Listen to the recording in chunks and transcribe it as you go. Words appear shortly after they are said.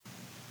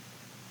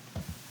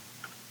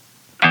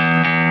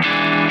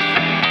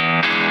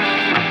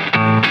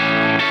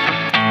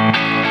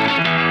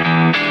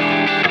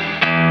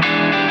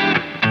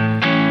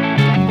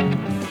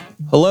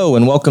Hello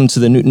and welcome to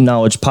the Newton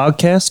Knowledge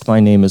Podcast. My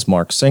name is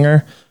Mark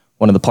Singer,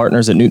 one of the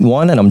partners at Newton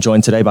One, and I'm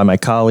joined today by my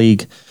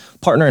colleague,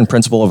 partner and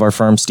principal of our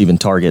firm, Stephen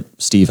Target.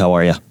 Steve, how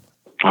are you?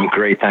 I'm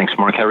great, thanks,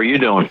 Mark. How are you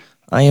doing?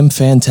 I am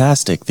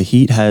fantastic. The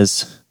heat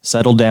has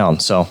settled down,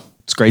 so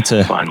it's great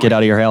to get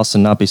out of your house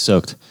and not be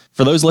soaked.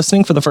 For those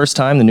listening for the first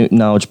time, the Newton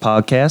Knowledge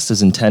Podcast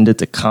is intended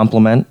to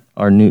complement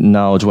our Newton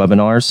Knowledge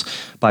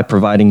webinars by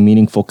providing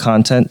meaningful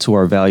content to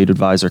our valued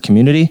advisor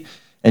community,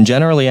 and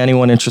generally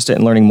anyone interested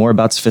in learning more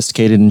about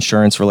sophisticated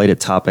insurance-related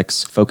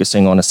topics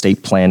focusing on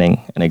estate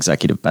planning and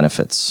executive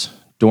benefits.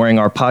 During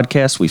our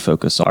podcast, we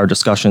focus our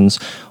discussions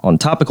on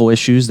topical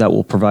issues that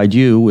will provide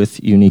you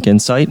with unique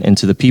insight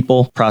into the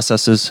people,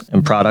 processes,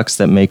 and products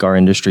that make our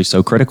industry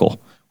so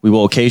critical. We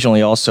will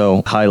occasionally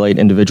also highlight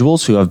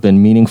individuals who have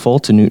been meaningful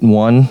to Newton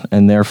One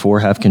and therefore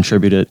have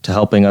contributed to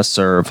helping us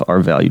serve our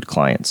valued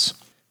clients.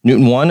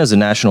 Newton One is a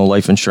national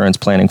life insurance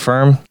planning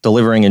firm,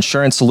 delivering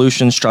insurance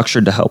solutions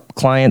structured to help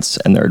clients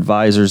and their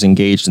advisors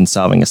engaged in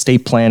solving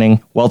estate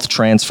planning, wealth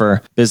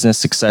transfer, business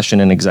succession,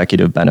 and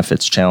executive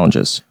benefits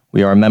challenges.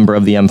 We are a member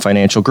of the M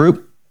Financial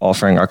Group,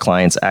 offering our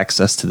clients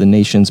access to the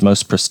nation's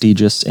most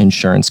prestigious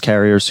insurance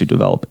carriers who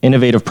develop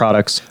innovative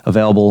products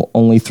available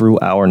only through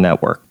our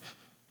network.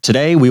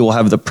 Today, we will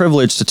have the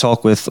privilege to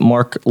talk with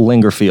Mark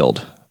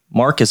Lingerfield.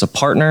 Mark is a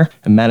partner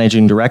and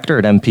managing director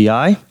at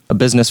MPI, a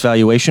business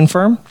valuation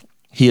firm.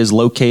 He is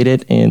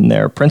located in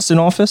their Princeton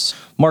office.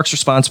 Mark's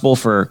responsible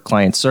for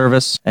client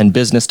service and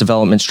business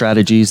development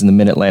strategies in the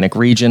Mid-Atlantic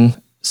region.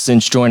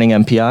 Since joining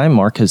MPI,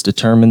 Mark has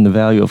determined the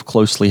value of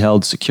closely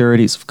held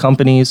securities of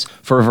companies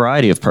for a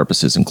variety of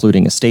purposes,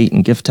 including estate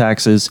and gift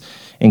taxes,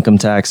 income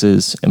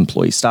taxes,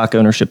 employee stock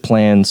ownership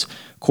plans,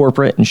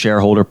 corporate and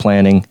shareholder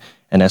planning,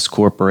 and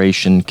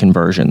S-corporation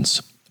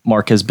conversions.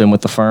 Mark has been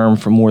with the firm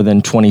for more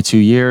than 22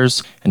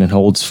 years and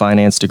holds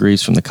finance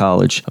degrees from the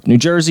College of New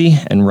Jersey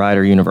and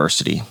Rider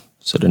University.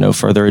 So to no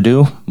further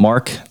ado,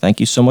 Mark, thank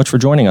you so much for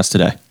joining us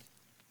today.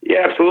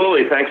 Yeah,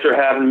 absolutely. Thanks for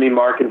having me,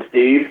 Mark and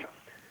Steve.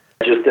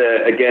 Just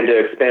to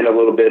expand a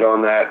little bit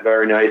on that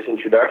very nice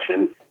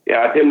introduction.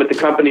 Yeah, I've been with the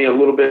company a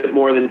little bit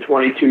more than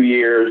 22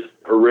 years,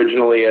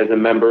 originally as a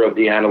member of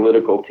the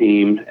analytical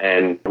team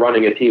and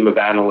running a team of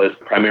analysts,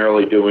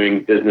 primarily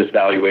doing business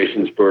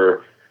valuations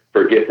for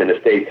gift and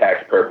estate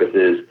tax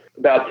purposes.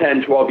 About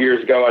 10, 12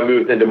 years ago, I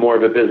moved into more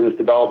of a business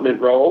development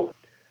role.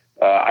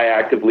 I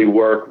actively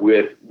work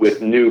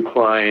with new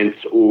clients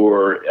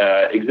or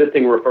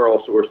existing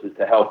referral sources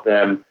to help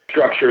them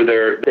structure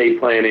their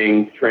estate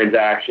planning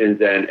transactions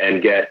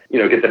and get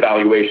the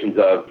valuations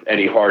of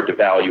any hard to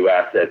value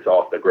assets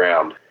off the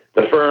ground.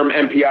 The firm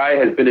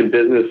MPI has been in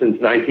business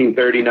since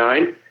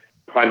 1939,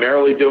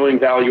 primarily doing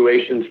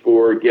valuations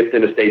for gift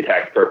and estate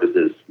tax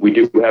purposes. We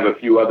do have a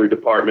few other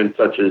departments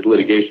such as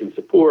litigation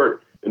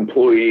support,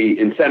 employee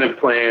incentive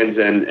plans,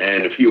 and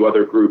a few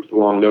other groups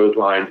along those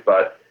lines,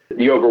 but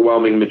the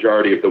overwhelming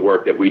majority of the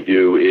work that we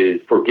do is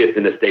for gift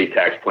and estate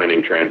tax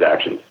planning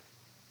transactions.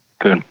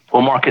 Good.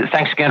 Well, Mark,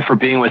 thanks again for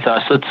being with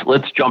us.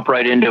 Let's jump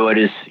right into it.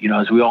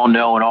 As we all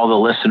know, and all the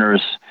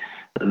listeners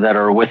that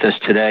are with us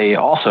today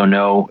also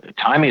know,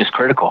 timing is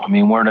critical. I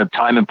mean, we're in a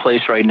time and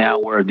place right now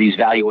where these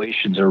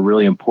valuations are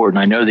really important.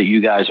 I know that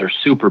you guys are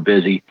super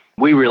busy.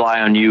 We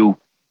rely on you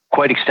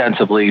quite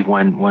extensively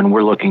when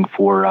we're looking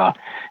for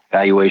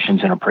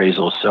valuations and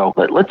appraisals. So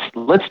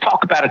let's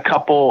talk about a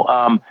couple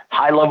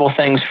high-level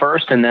things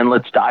first, and then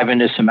let's dive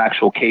into some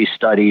actual case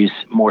studies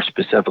more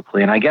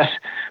specifically. And I guess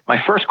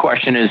my first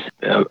question is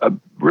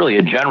really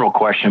a general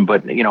question,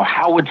 but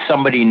how would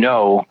somebody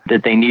know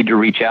that they need to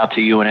reach out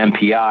to you and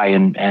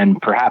MPI,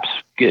 and perhaps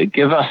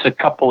give us a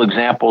couple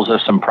examples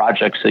of some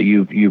projects that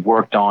you've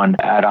worked on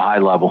at a high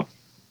level?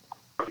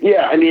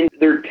 Yeah, I mean,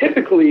 there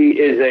typically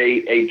is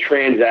a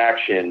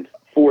transaction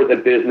for the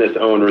business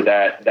owner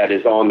that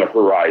is on the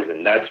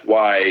horizon. That's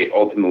why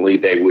ultimately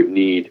they would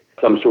need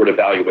some sort of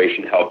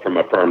valuation help from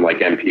a firm like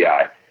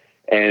MPI.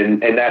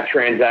 And that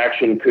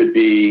transaction could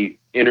be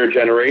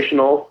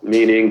intergenerational,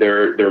 meaning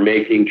they're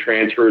making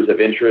transfers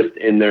of interest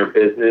in their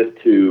business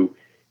to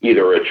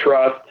either a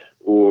trust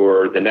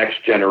or the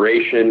next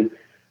generation,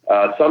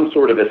 some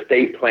sort of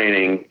estate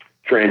planning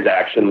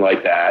transaction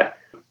like that.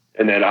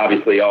 And then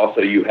obviously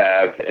also you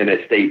have an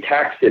estate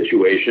tax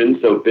situation.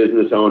 So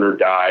business owner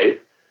dies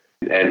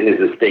and his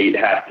estate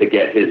has to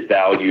get his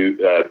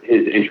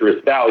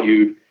interest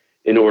valued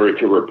in order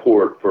to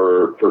report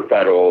for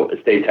federal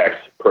estate tax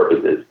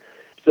purposes.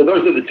 So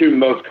those are the two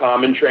most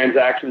common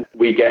transactions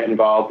we get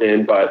involved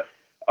in, but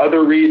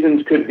other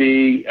reasons could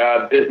be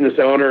business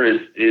owner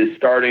is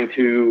starting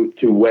to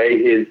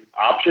weigh his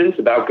options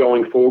about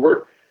going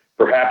forward.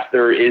 Perhaps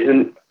there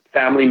isn't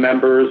family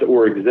members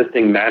or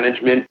existing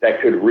management that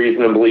could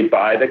reasonably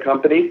buy the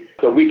company.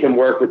 So we can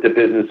work with the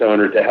business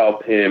owner to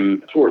help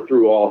him sort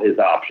through all his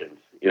options.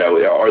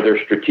 Are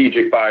there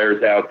strategic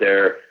buyers out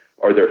there?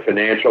 Are there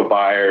financial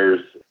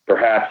buyers?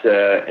 Perhaps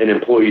an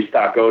employee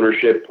stock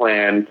ownership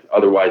plan,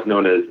 otherwise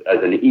known as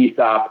an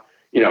ESOP.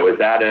 Is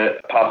that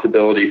a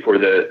possibility for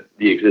the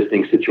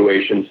existing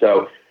situation?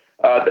 So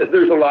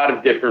there's a lot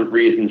of different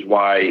reasons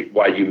why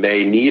you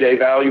may need a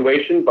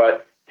valuation,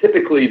 but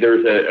typically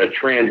there's a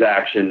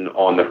transaction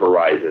on the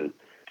horizon.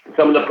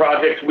 Some of the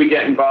projects we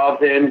get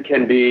involved in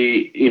can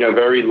be,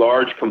 very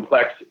large,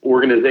 complex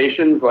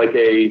organizations like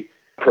a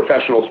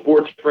professional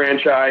sports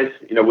franchise.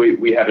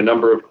 We have a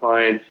number of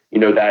clients,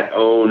 that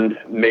own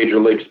major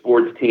league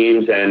sports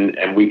teams,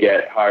 and we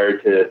get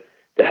hired to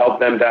help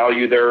them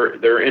value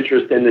their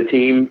interest in the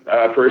team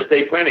for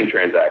estate planning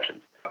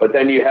transactions. But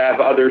then you have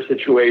other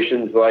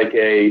situations like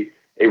a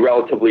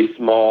relatively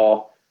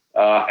small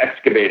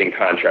excavating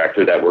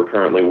contractor that we're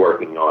currently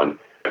working on.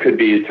 It could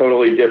be a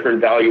totally different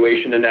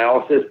valuation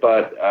analysis,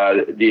 but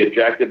the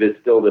objective is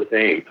still the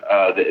same.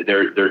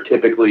 They're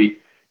typically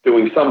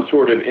doing some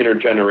sort of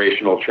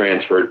intergenerational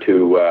transfer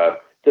to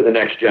the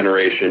next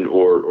generation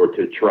or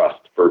to trust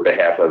for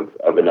behalf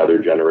of another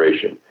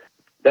generation.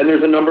 Then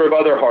there's a number of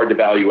other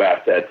hard-to-value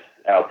assets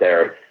out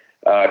there.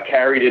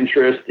 Carried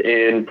interest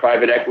in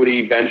private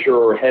equity, venture,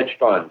 or hedge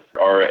funds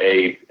are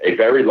a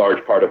very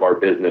large part of our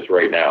business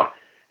right now,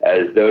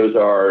 as those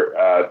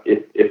are,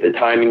 if the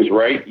timing's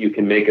right, you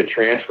can make a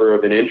transfer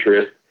of an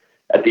interest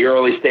at the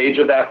early stage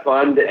of that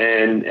fund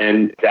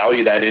and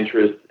value that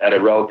interest at a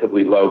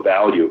relatively low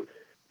value.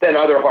 Then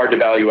other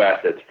hard-to-value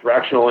assets,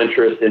 fractional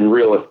interest in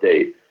real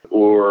estate,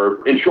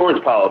 or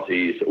insurance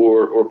policies,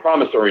 or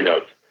promissory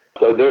notes.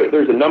 So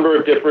there's a number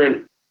of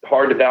different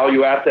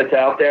hard-to-value assets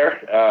out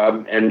there,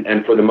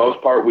 and for the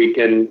most part, we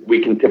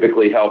can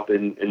typically help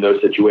in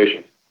those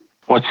situations.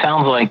 Well, it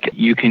sounds like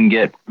you can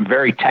get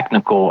very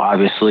technical,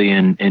 obviously,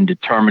 in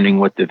determining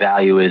what the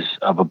value is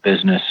of a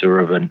business or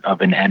of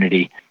an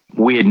entity.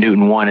 We at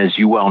Newton One, as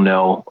you well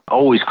know,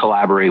 always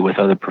collaborate with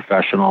other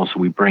professionals.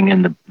 We bring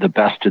in the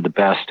best of the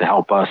best to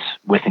help us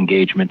with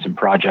engagements and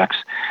projects.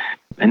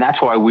 And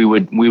that's why we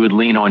would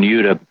lean on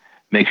you to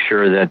make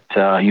sure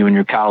that you and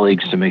your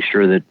colleagues to make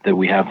sure that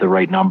we have the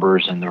right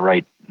numbers and the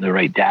right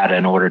data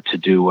in order to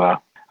do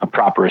a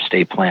proper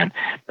estate plan.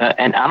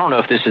 And I don't know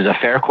if this is a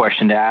fair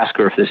question to ask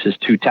or if this is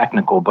too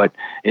technical, but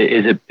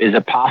is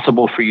it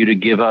possible for you to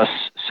give us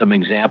some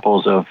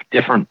examples of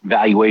different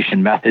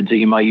valuation methods that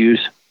you might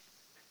use?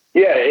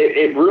 Yeah,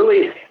 it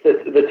really,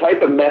 the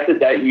type of method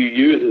that you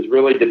use is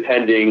really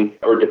dependent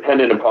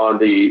upon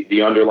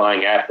the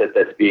underlying asset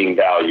that's being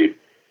valued.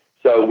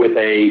 So with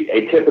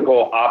a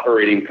typical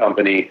operating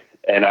company,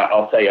 and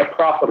I'll say a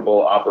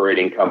profitable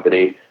operating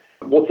company,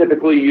 we'll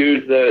typically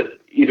use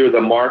either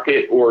the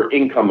market or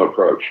income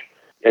approach.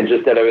 And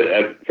just at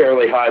a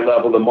fairly high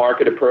level, the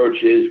market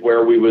approach is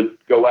where we would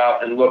go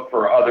out and look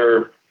for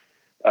other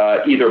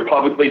either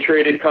publicly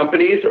traded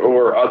companies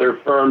or other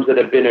firms that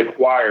have been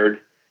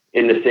acquired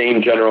in the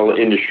same general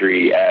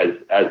industry as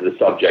the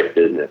subject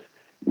business.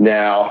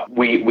 Now,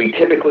 we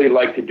typically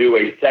like to do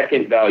a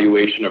second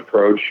valuation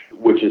approach,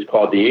 which is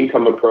called the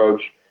income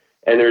approach.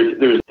 And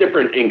there's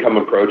different income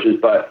approaches,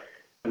 but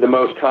the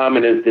most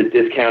common is the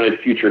discounted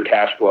future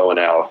cash flow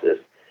analysis,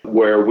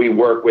 where we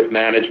work with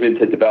management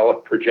to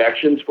develop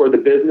projections for the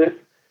business.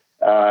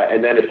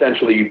 And then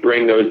essentially you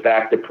bring those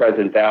back to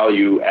present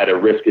value at a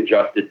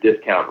risk-adjusted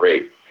discount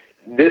rate.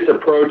 This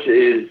approach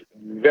is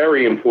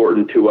very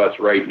important to us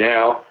right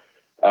now.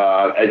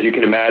 As you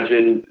can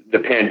imagine, the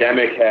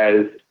pandemic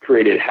has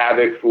created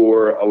havoc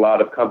for a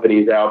lot of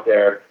companies out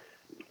there,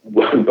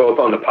 both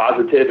on the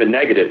positive and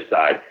negative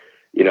side.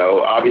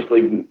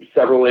 Obviously,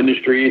 several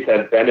industries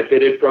have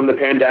benefited from the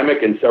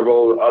pandemic and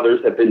several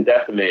others have been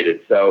decimated.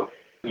 So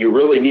you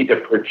really need to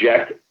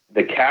project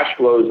the cash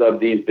flows of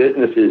these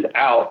businesses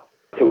out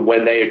to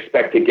when they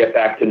expect to get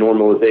back to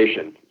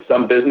normalization.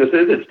 Some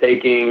businesses, it's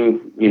taking,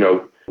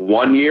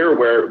 1 year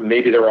where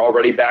maybe they're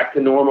already back to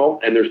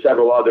normal, and there's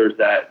several others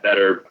that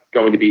are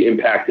going to be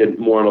impacted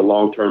more on a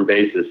long-term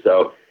basis.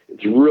 So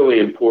it's really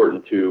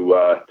important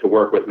to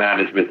work with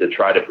management to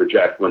try to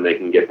project when they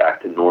can get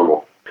back to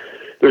normal.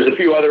 There's a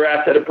few other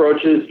asset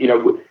approaches.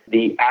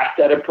 The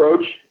asset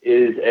approach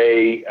is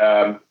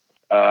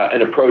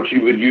an approach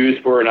you would use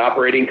for an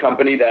operating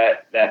company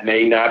that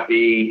may not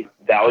be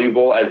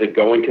valuable as a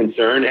going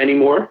concern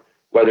anymore,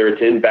 whether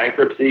it's in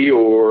bankruptcy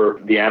or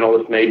the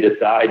analyst may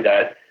decide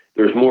that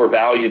there's more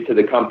value to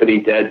the company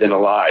dead than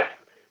alive.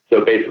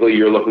 So basically,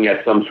 you're looking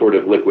at some sort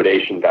of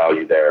liquidation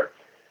value there.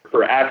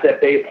 For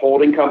asset-based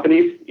holding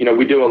companies,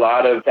 we do a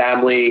lot of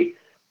family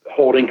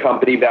holding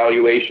company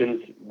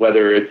valuations,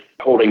 whether it's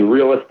holding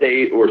real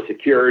estate or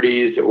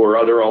securities or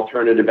other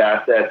alternative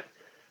assets.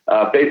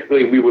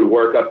 Basically, we would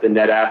work up the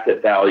net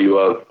asset value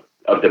of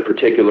the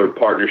particular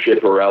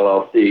partnership or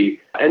LLC,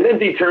 and then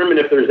determine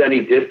if there's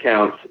any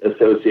discounts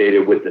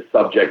associated with the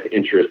subject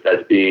interest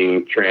that's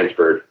being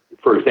transferred.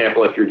 For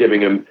example, if you're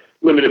giving a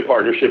limited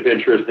partnership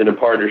interest in a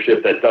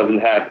partnership that doesn't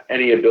have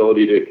any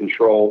ability to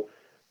control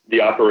the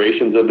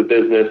operations of the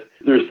business,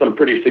 there's some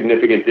pretty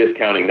significant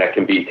discounting that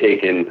can be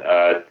taken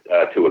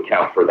to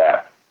account for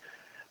that.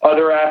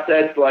 Other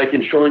assets like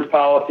insurance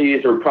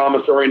policies or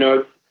promissory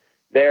notes,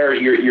 there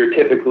you're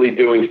typically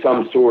doing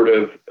some sort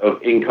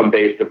of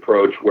income-based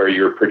approach where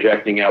you're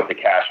projecting out the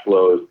cash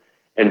flows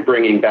and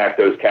bringing back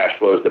those cash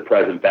flows to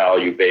present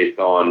value based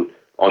on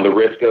the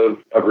risk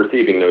of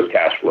receiving those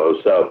cash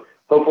flows. So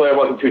hopefully I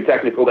wasn't too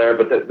technical there,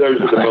 but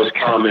those are the most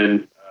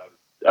common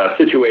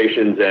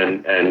situations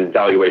and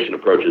valuation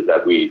approaches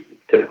that we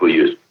typically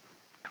use.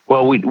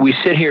 Well, we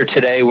sit here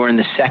today. We're in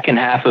the second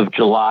half of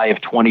July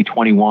of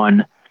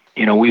 2021.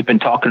 We've been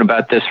talking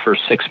about this for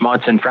 6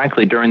 months, and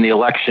frankly, during the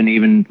election,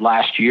 even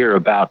last year,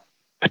 about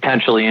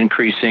potentially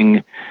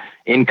increasing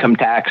income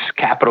tax,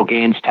 capital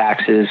gains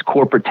taxes,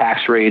 corporate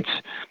tax rates,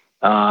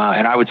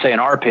 and I would say, in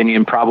our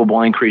opinion,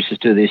 probable increases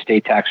to the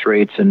estate tax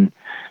rates and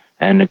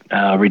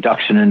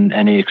reduction in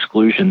any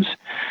exclusions.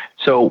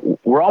 So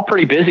we're all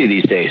pretty busy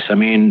these days. I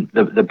mean,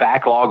 the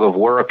backlog of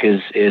work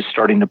is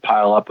starting to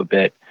pile up a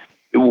bit.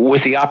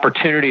 With the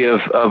opportunity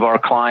of our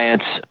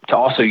clients to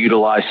also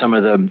utilize some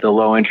of the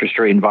low interest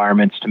rate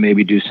environments to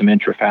maybe do some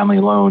intra-family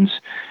loans,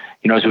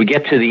 as we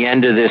get to the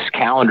end of this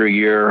calendar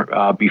year,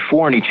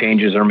 before any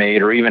changes are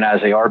made, or even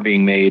as they are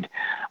being made,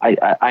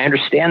 I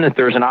understand that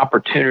there's an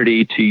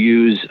opportunity to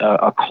use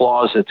a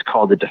clause that's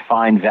called the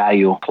defined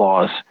value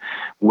clause,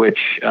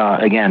 which,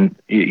 again,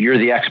 you're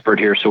the expert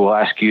here, so we'll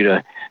ask you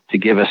to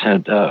give us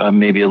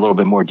maybe a little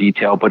bit more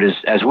detail. But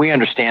as we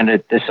understand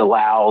it, this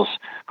allows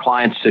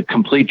clients to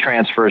complete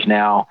transfers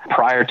now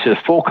prior to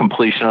full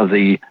completion of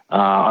the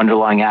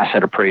underlying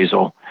asset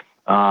appraisal.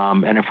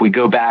 And if we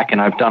go back,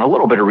 and I've done a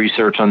little bit of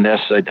research on this,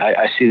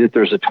 I see that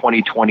there's a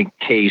 2020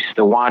 case,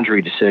 the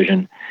Wandry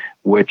decision,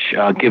 which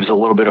gives a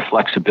little bit of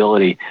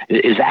flexibility.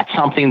 Is that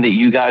something that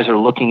you guys are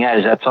looking at?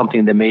 Is that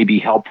something that may be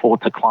helpful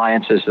to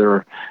clients as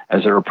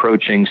they're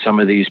approaching some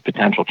of these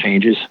potential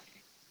changes?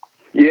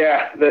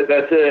 Yeah,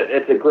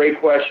 it's a great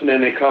question,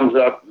 and it comes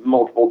up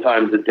multiple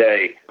times a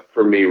day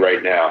for me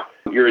right now.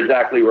 You're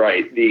exactly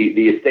right.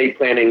 The estate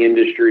planning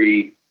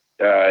industry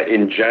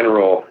in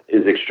general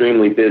is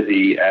extremely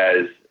busy,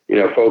 as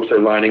folks are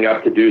lining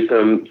up to do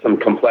some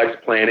complex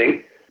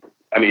planning.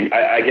 I mean,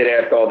 I get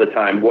asked all the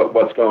time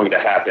what's going to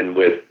happen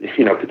with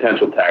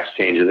potential tax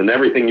changes, and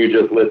everything you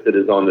just listed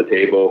is on the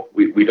table.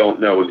 We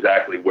don't know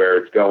exactly where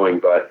it's going,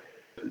 but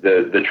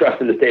the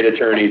trust and estate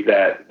attorneys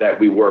that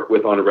we work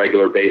with on a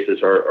regular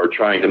basis are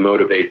trying to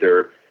motivate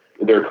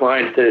their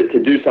clients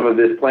to do some of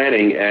this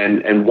planning,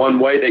 and one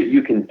way that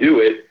you can do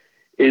it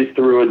is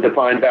through a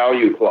defined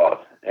value clause.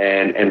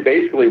 And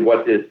basically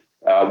what this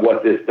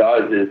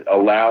does is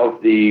allows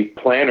the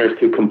planners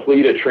to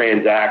complete a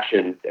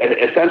transaction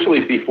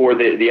essentially before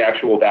the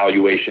actual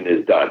valuation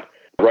is done.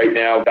 Right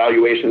now,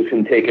 valuations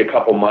can take a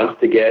couple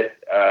months to get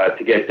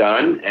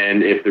done,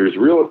 and if there's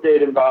real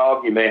estate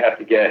involved, you may have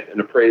to get an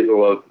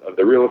appraisal of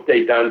the real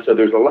estate done. So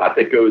there's a lot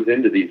that goes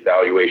into these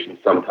valuations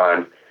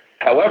sometimes.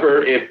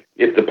 However,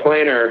 if the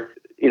planner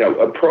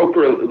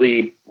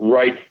appropriately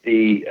writes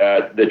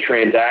the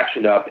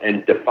transaction up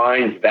and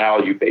defines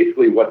value,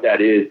 basically what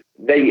that is,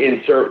 they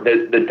insert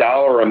the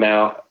dollar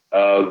amount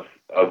of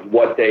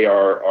what they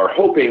are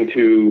hoping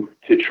to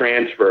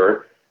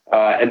transfer,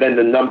 and then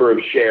the number of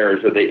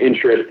shares, or the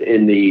interest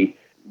in the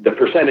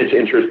percentage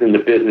interest in the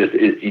business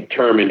is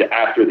determined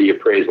after the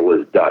appraisal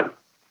is done.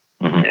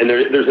 Mm-hmm. And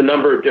there's a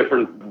number of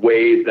different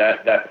ways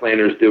that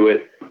planners do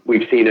it.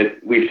 We've seen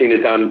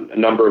it done a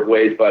number of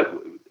ways, but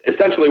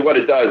essentially what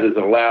it does is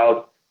it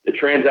allows the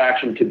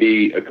transaction to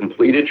be a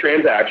completed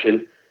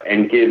transaction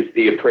and gives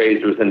the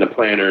appraisers and the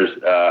planners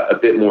a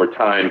bit more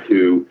time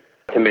to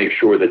make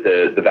sure that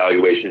the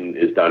valuation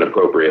is done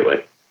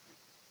appropriately.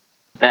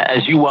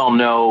 As you well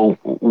know,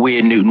 we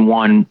at Newton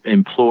One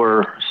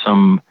employ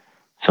some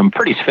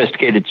pretty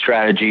sophisticated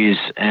strategies,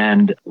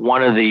 and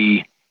one of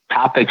the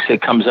topics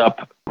that comes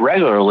up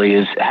regularly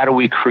is how do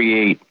we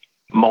create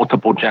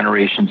multiple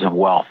generations of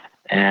wealth?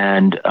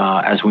 And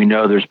as we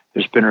know,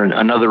 there's been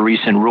another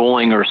recent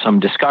ruling or some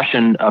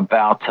discussion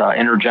about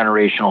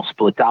intergenerational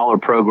split dollar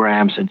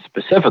programs, and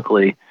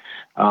specifically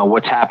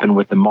what's happened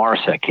with the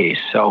Morissette case.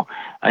 So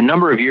a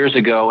number of years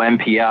ago,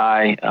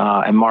 MPI,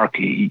 and Mark,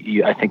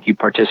 I think you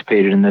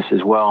participated in this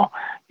as well,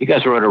 you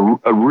guys wrote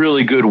a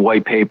really good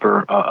white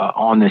paper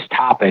on this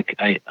topic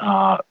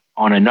on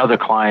another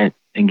client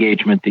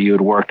engagement that you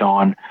had worked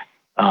on.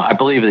 I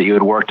believe that you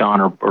had worked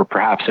on, or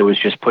perhaps it was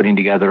just putting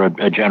together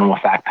a general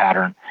fact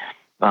pattern.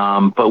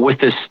 But with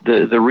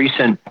the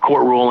recent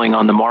court ruling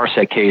on the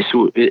Morissette case,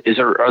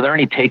 are there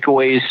any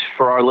takeaways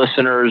for our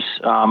listeners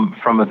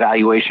from a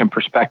valuation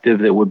perspective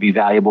that would be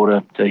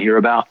valuable to hear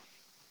about?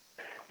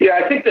 Yeah,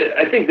 I think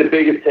the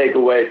biggest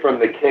takeaway from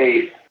the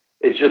case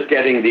is just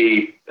getting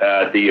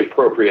the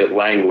appropriate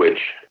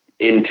language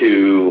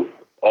into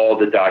all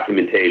the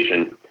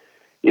documentation.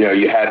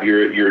 You have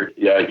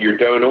your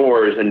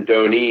donors and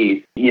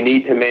donees. You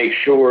need to make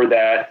sure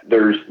that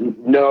there's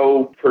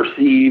no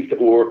perceived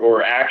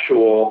or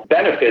actual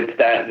benefits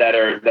that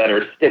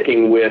are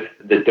sticking with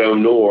the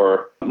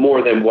donor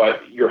more than what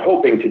you're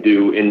hoping to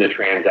do in the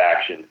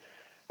transaction.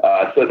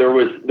 So there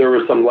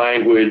was some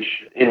language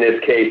in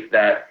this case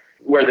that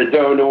where the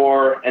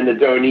donor and the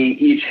donee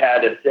each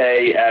had a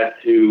say as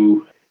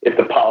to if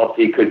the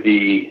policy could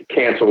be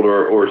canceled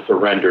or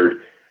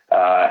surrendered.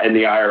 And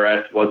the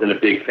IRS wasn't a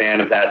big fan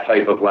of that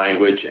type of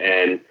language,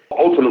 and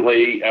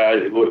ultimately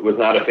it was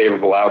not a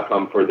favorable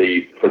outcome for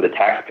the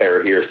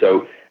taxpayer here.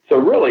 So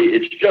really,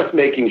 it's just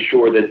making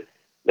sure that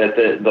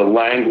the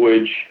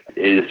language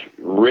is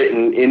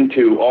written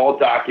into all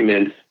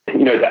documents,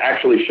 to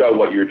actually show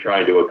what you're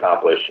trying to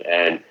accomplish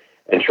and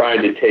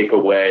trying to take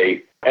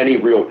away any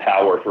real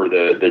power for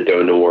the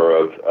donor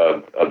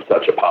of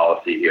such a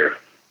policy here.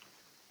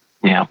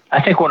 Yeah,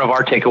 I think one of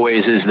our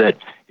takeaways is that,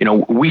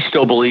 we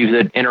still believe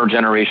that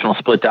intergenerational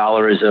split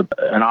dollar is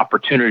an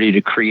opportunity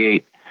to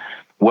create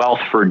wealth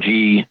for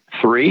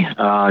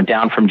G3,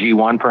 down from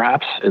G1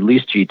 perhaps, at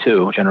least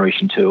G2,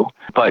 generation 2.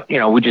 But,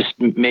 we just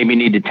maybe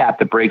need to tap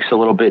the brakes a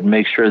little bit and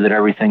make sure that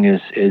everything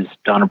is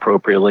done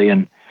appropriately,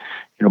 and,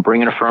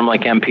 bring in a firm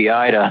like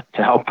MPI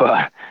to help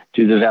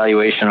do the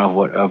valuation of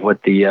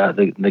what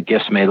the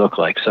gifts may look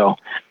like. So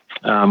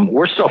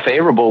we're still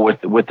favorable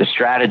with the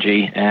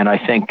strategy, and I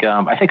think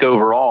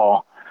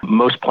overall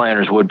most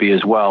planners would be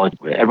as well.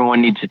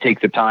 Everyone needs to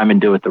take their time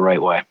and do it the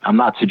right way. I'm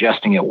not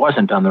suggesting it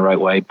wasn't done the right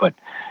way, but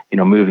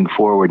moving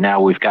forward now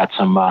we've got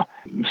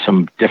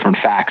some different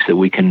facts that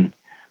we can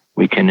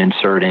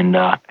insert in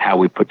how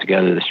we put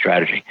together the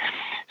strategy.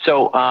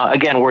 So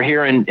again, we're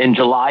here in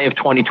July of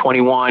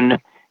 2021.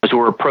 As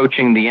we're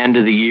approaching the end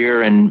of the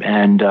year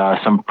and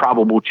some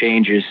probable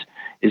changes,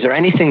 is there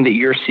anything that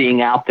you're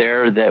seeing out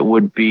there that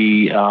would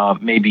be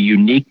maybe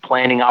unique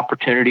planning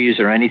opportunities,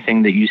 or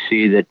anything that you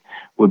see that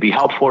would be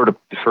helpful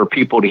for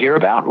people to hear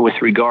about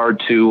with regard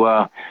to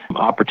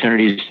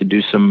opportunities to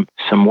do some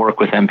work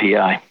with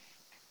MPI?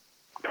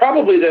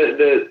 Probably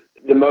the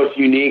most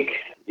unique,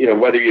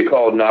 whether you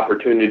call it an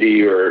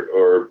opportunity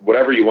or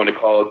whatever you want to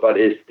call it, but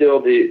is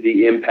still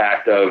the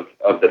impact of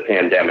the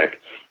pandemic.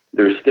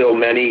 There's still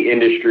many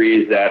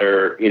industries that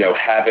are,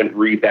 haven't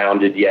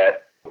rebounded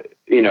yet.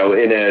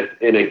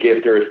 In a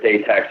gift or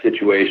estate tax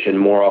situation,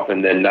 more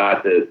often than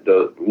not,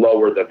 the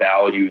lower the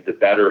value, the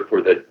better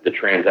for the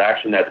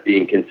transaction that's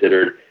being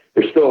considered.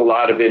 There's still a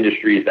lot of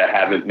industries that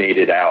haven't made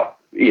it out,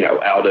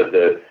 out of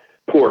the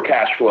poor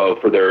cash flow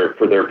for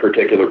their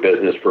particular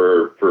business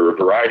for a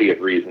variety of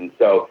reasons.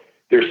 So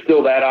there's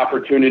still that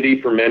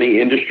opportunity for many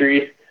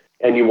industries.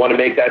 And you want to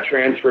make that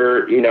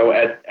transfer,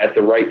 at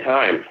the right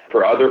time.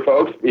 For other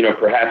folks,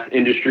 perhaps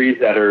industries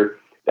that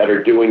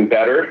are doing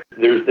better.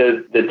 There's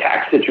the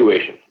tax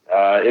situation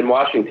in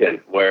Washington,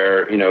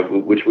 where,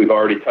 which we've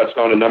already touched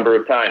on a number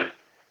of times.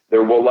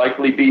 There will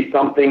likely be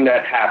something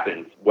that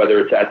happens, whether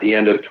it's at the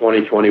end of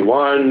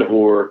 2021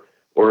 or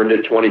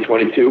into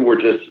 2022. We're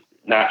just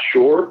not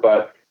sure,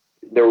 but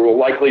there will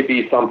likely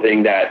be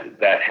something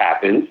that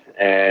happens.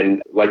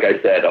 And like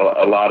I said,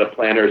 a lot of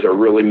planners are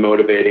really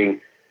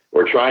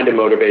trying to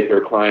motivate their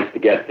clients to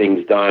get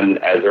things done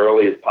as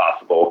early as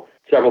possible.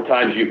 Several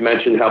times you've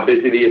mentioned how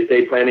busy the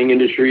estate planning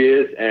industry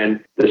is,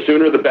 and the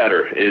sooner the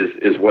better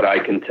is what I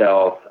can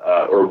tell,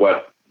 or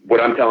what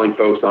I'm telling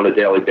folks on a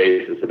daily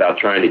basis about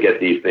trying to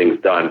get these things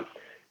done,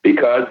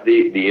 because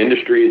the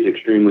industry is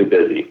extremely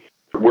busy.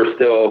 We're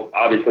still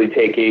obviously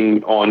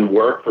taking on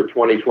work for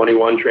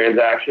 2021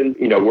 transactions.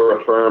 We're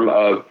a firm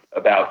of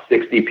about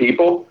 60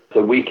 people,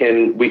 so we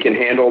can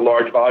handle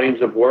large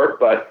volumes of work,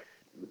 but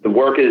the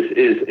work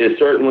is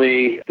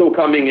certainly still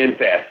coming in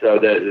fast. So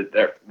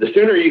the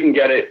sooner you can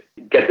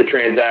get the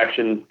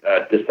transaction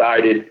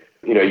decided,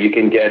 you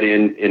can get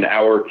in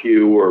our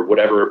queue or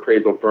whatever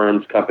appraisal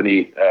firm's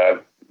company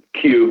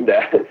queue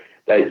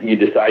that you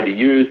decide to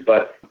use.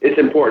 But it's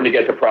important to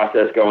get the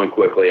process going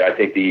quickly. I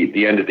think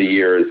the end of the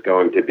year is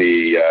going to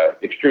be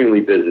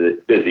extremely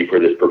busy for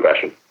this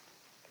profession.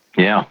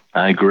 Yeah,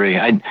 I agree.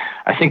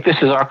 I think this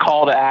is our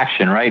call to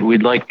action, right?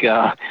 We'd like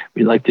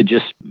to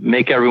just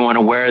make everyone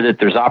aware that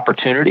there's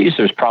opportunities.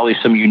 There's probably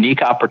some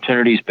unique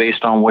opportunities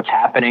based on what's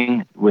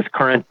happening with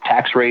current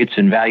tax rates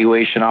and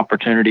valuation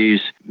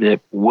opportunities that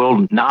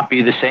will not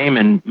be the same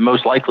in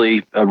most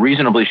likely a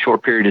reasonably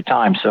short period of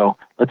time. So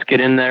let's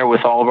get in there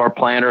with all of our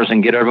planners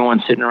and get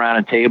everyone sitting around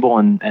a table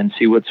and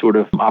see what sort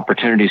of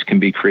opportunities can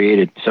be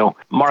created. So,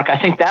 Mark,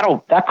 I think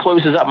that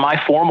closes up my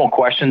formal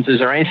questions. Is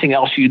there anything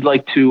else you'd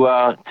like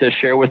to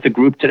share with the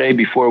group today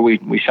before we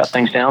shut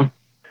things down?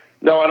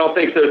 No, I don't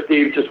think so,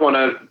 Steve. Just want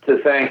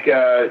to thank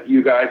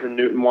you guys and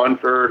Newton One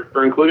for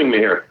including me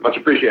here. Much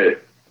appreciated.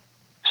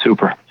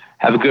 Super.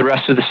 Have a good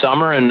rest of the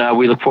summer, and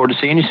we look forward to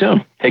seeing you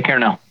soon. Take care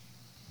now.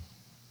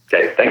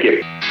 Okay, thank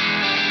you.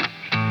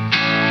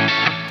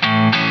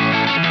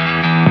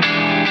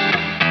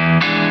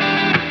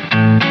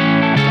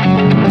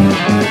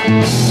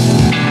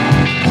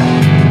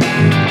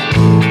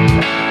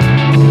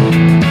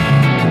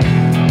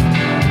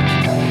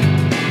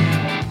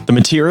 The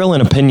material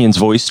and opinions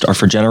voiced are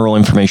for general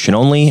information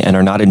only and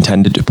are not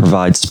intended to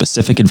provide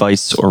specific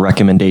advice or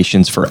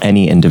recommendations for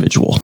any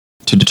individual.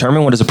 To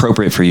determine what is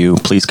appropriate for you,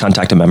 please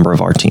contact a member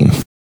of our team.